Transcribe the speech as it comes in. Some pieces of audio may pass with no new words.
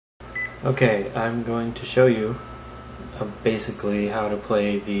Okay, I'm going to show you basically how to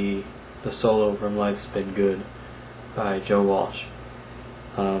play the solo from Life's Been Good by Joe Walsh.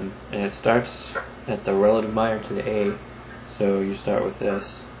 And it starts at the relative minor to the A, so you start with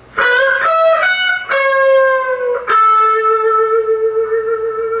this.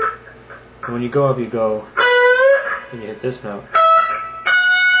 And when you go up, you go, and you hit this note.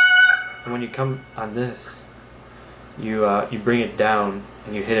 And when you come on this, you bring it down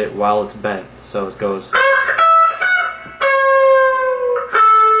and you hit it while it's bent, so it goes.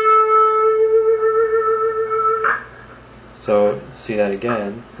 So see that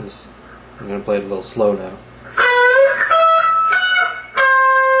again. I'm going to play it a little slow now.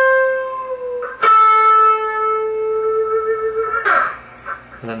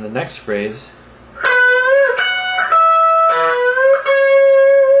 And then the next phrase.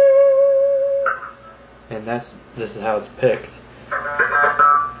 And this is how it's picked.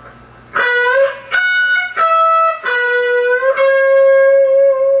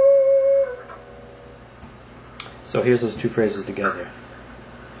 So here's those two phrases together.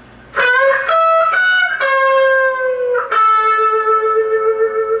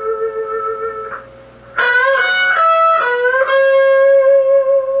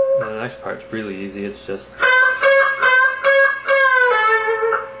 And the next part's really easy, it's just...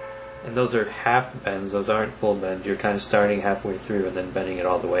 And those are half bends, those aren't full bends. You're kind of starting halfway through and then bending it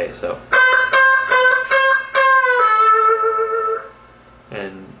all the way, so.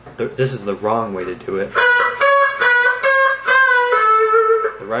 And this is the wrong way to do it.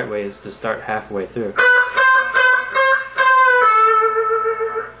 The right way is to start halfway through.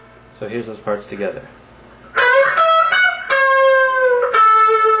 So here's those parts together.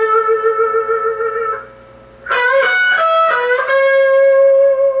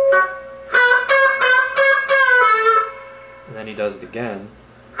 And then he does it again.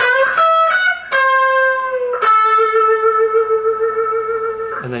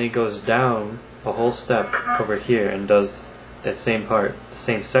 And then he goes down a whole step over here and does that same part, the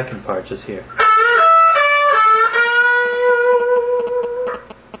same second part, just here.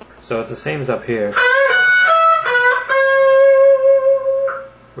 So it's the same as up here,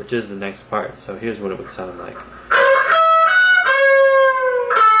 which is the next part. So here's what it would sound like.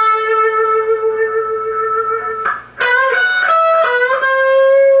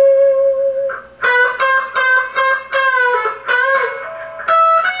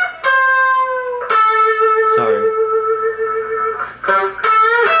 Sorry.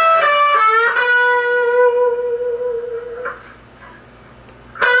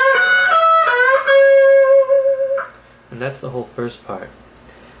 And that's the whole first part.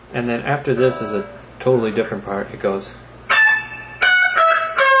 And then after this is a totally different part. It goes.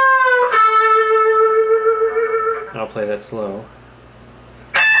 And I'll play that slow.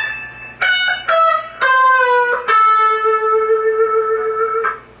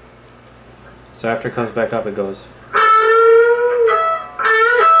 So after it comes back up, it goes.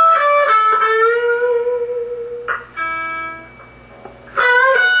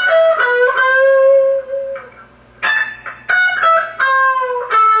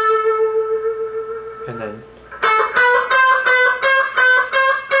 And then.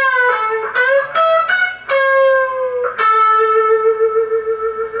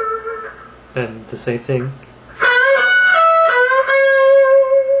 And the same thing.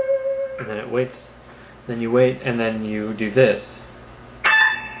 And then it waits, then you wait, and then you do this.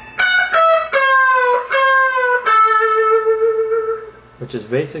 Which is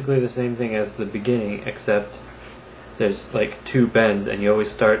basically the same thing as the beginning, except there's like two bends, and you always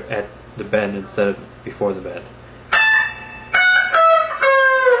start at the bend instead of before the bend.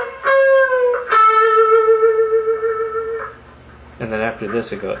 And then after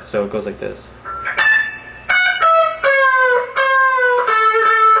this it goes like this.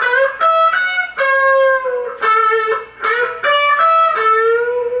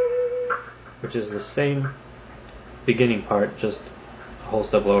 Which is the same beginning part, just a whole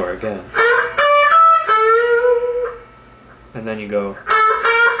step lower again. And then you go.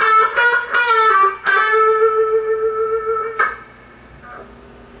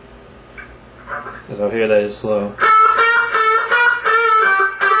 So here that is slow.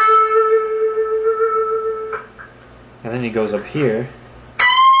 And then he goes up here.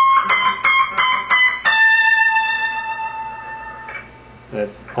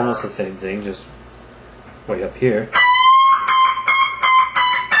 That's almost the same thing, just way up here.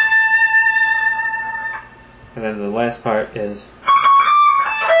 And then the last part is.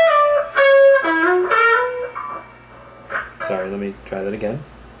 Sorry, let me try that again.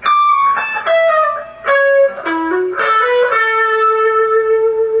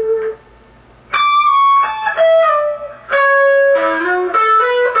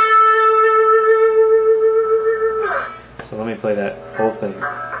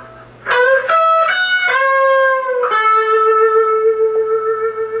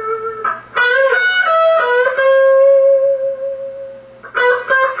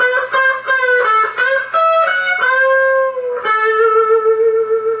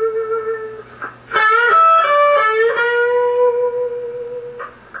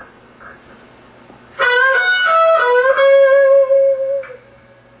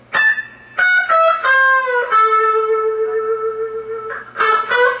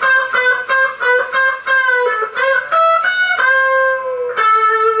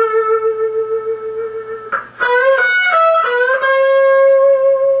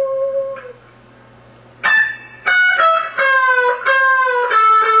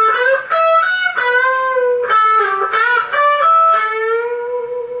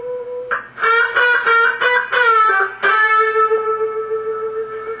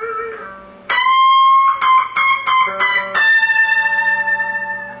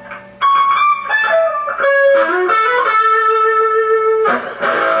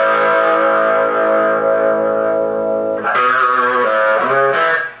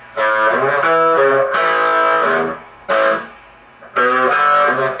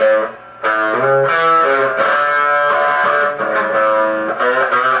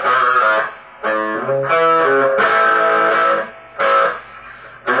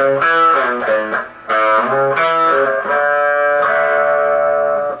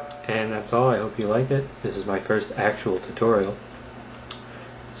 that's all. I hope you like it. This is my first actual tutorial.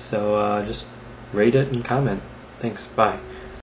 So just rate it and comment. Thanks. Bye.